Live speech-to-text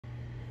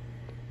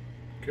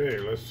Okay,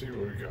 let's see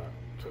what we got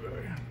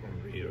today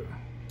from Rita.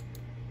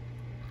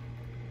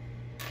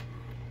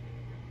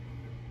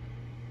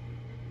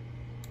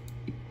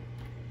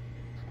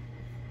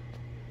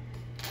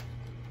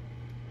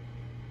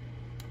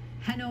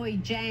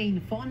 Hanoi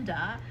Jane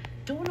Fonda,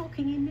 door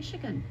knocking in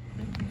Michigan.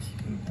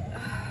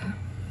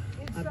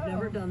 I've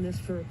never done this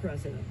for a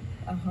president.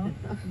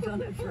 I've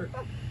done it for,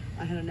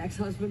 I had an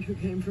ex-husband who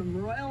came from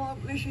Royal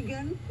Oak,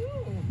 Michigan.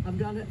 Ooh. I've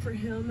done it for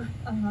him.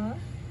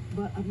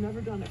 But I've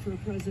never done it for a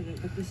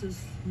president, but this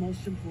is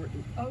most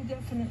important. Oh,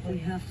 definitely. We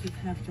have to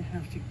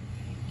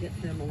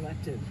get them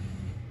elected.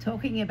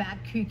 Talking about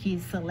kooky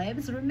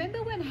celebs,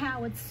 remember when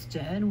Howard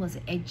Stern was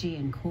edgy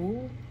and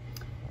cool?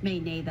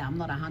 Me neither, I'm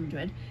not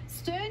 100.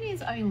 Stern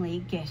is only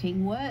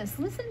getting worse.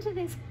 Listen to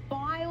this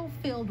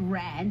bile-filled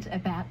rant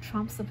about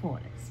Trump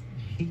supporters.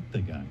 I hate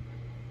the guy.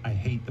 I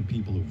hate the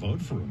people who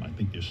vote for him. I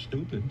think they're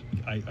stupid.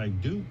 I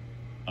do.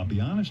 I'll be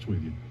honest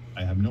with you.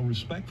 I have no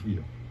respect for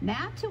you.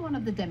 Now to one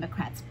of the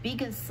Democrats'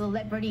 biggest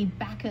celebrity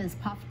backers,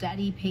 Puff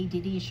Daddy P.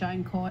 Diddy,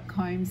 Sean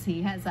Combs.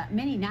 He has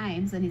many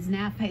names and is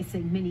now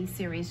facing many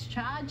serious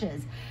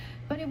charges.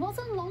 But it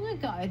wasn't long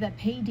ago that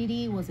P.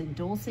 Diddy was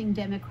endorsing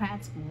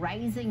Democrats,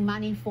 raising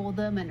money for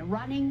them and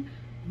running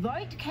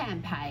vote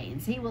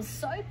campaigns. He was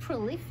so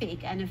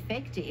prolific and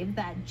effective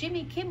that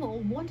Jimmy Kimmel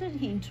wanted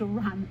him to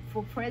run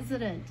for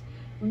president.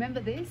 Remember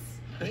this?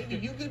 Baby,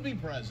 you could be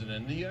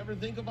president. Do you ever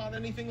think about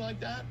anything like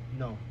that?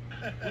 No.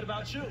 What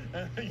about you?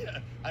 Yeah,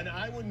 and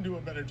I wouldn't do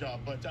a better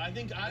job, but I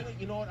think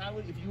you know what, I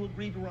would, if you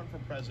agreed to run for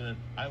president,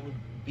 I would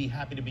be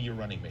happy to be your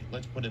running mate.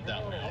 Let's put it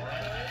that way, all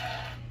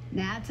right?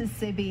 Now to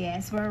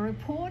CBS, where a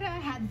reporter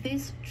had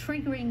this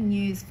triggering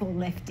news for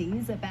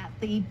lefties about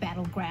the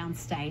battleground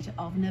state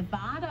of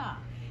Nevada.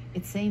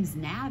 It seems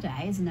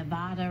nowadays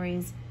Nevada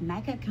is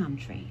MAGA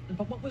country.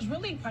 But what was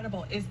really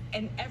incredible is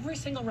in every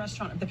single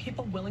restaurant of the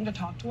people willing to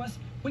talk to us,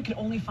 we could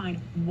only find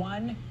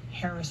one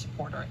Harris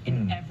supporter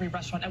in every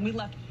restaurant, and we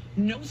left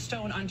no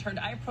stone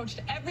unturned. I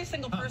approached every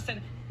single person.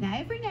 Now,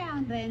 every now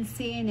and then,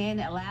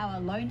 CNN allow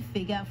a lone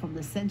figure from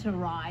the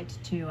centre-right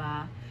to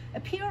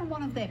appear on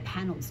one of their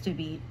panels to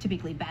be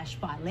typically bashed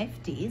by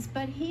lefties,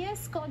 but here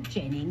Scott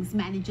Jennings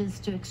manages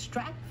to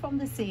extract from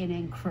the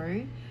CNN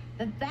crew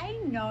that they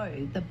know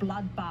the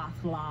bloodbath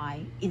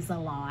lie is a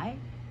lie,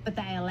 but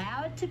they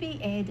allow it to be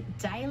aired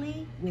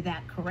daily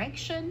without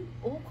correction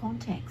or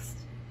context.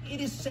 It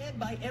is said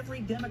by every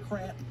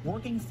Democrat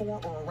working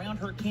for or around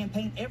her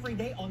campaign every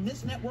day on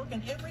this network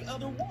and every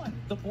other one.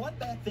 The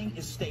bloodbath thing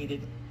is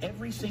stated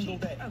every single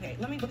day. Okay,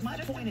 let me But my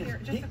point is,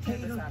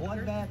 dictator,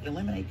 bloodbath,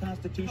 eliminate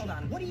Constitution. Hold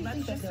on. What do you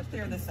think Let's just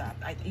clear this up.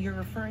 You're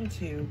referring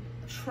to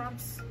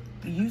Trump's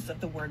use of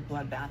the word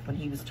bloodbath when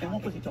he was talking. And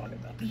what was he talking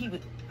about?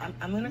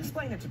 I'm going to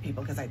explain it to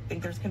people because I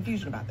think there's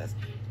confusion about this.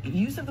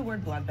 Use of the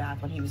word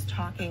bloodbath when he was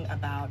talking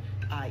about,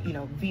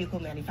 vehicle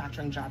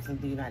manufacturing jobs in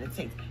the United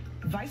States.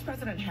 Vice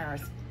President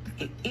Harris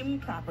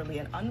improperly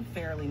and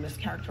unfairly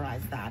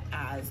mischaracterized that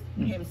as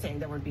him saying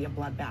there would be a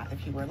bloodbath if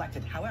he were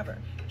elected. However,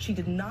 she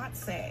did not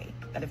say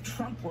that if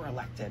Trump were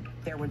elected,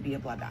 there would be a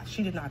bloodbath.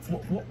 She did not say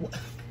that.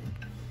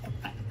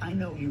 I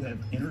know you have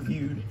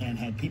interviewed and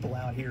had people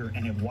out here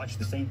and have watched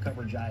the same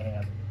coverage I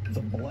have.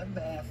 The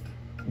bloodbath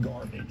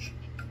garbage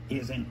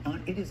is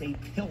it is a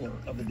pillar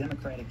of the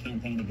Democratic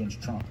campaign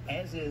against Trump,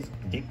 as is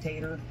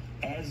dictator,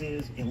 as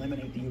is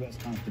eliminate the U.S.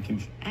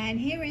 Constitution. And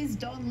here is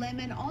Don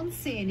Lemon on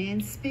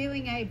CNN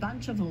spewing a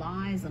bunch of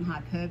lies and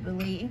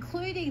hyperbole,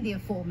 including the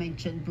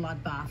aforementioned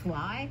bloodbath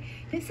lie.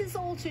 This is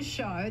all to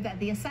show that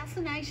the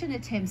assassination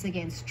attempts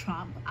against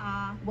Trump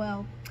are,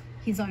 well,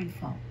 his own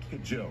fault.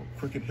 Joe,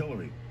 crooked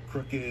Hillary,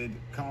 crooked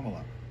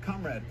Kamala,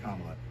 comrade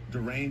Kamala,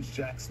 deranged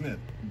Jack Smith,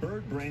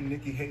 bird brain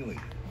Nikki Haley,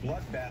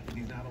 bloodbath if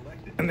he's not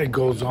elected. And it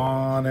goes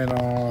on and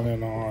on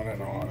and on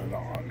and on and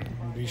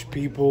on. These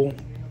people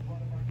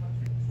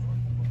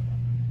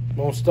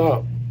won't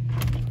stop.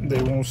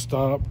 They won't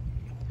stop.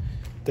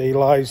 They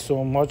lie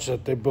so much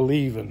that they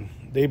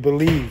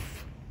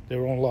believe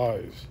their own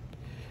lies.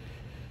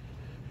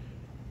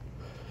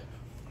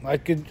 I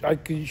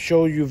could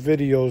show you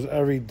videos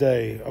every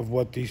day of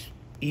what these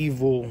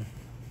evil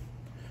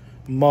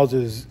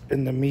mothers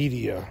in the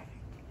media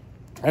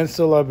and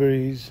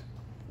celebrities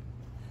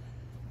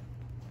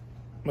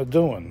are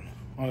doing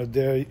on a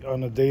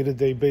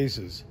day-to-day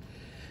basis.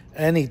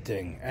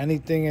 Anything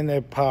in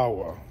their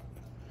power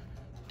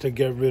to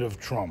get rid of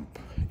Trump,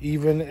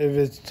 even if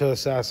it's to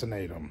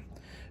assassinate him.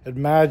 Just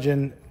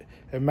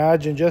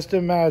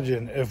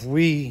imagine if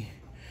we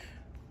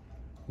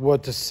were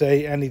to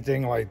say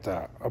anything like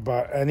that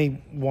about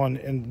anyone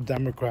in the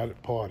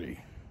Democratic Party.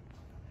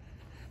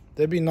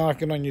 They'd be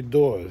knocking on your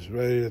doors,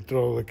 ready to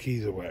throw the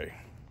keys away.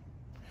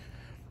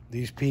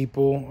 These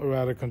people are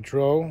out of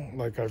control.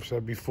 Like I've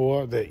said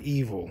before, they're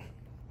evil.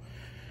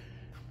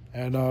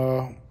 And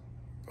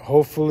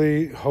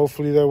hopefully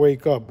they'll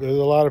wake up. There's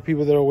a lot of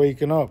people that are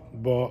waking up,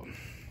 but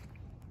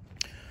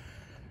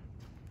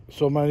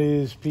so many of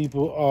these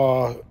people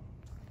are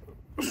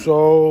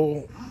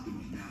so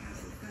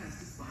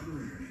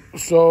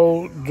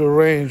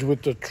deranged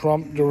with the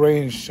Trump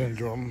deranged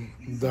syndrome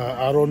that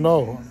I don't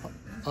know.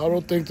 I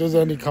don't think there's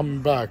any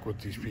coming back with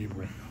these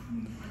people.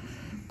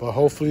 But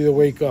hopefully they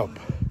wake up.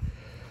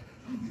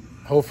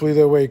 Hopefully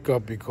they wake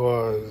up,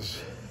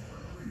 because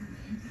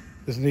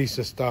this needs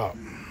to stop.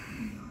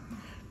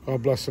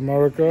 God bless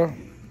America,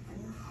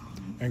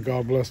 and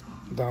God bless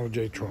Donald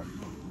J. Trump.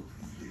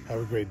 Have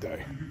a great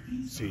day.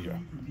 See ya.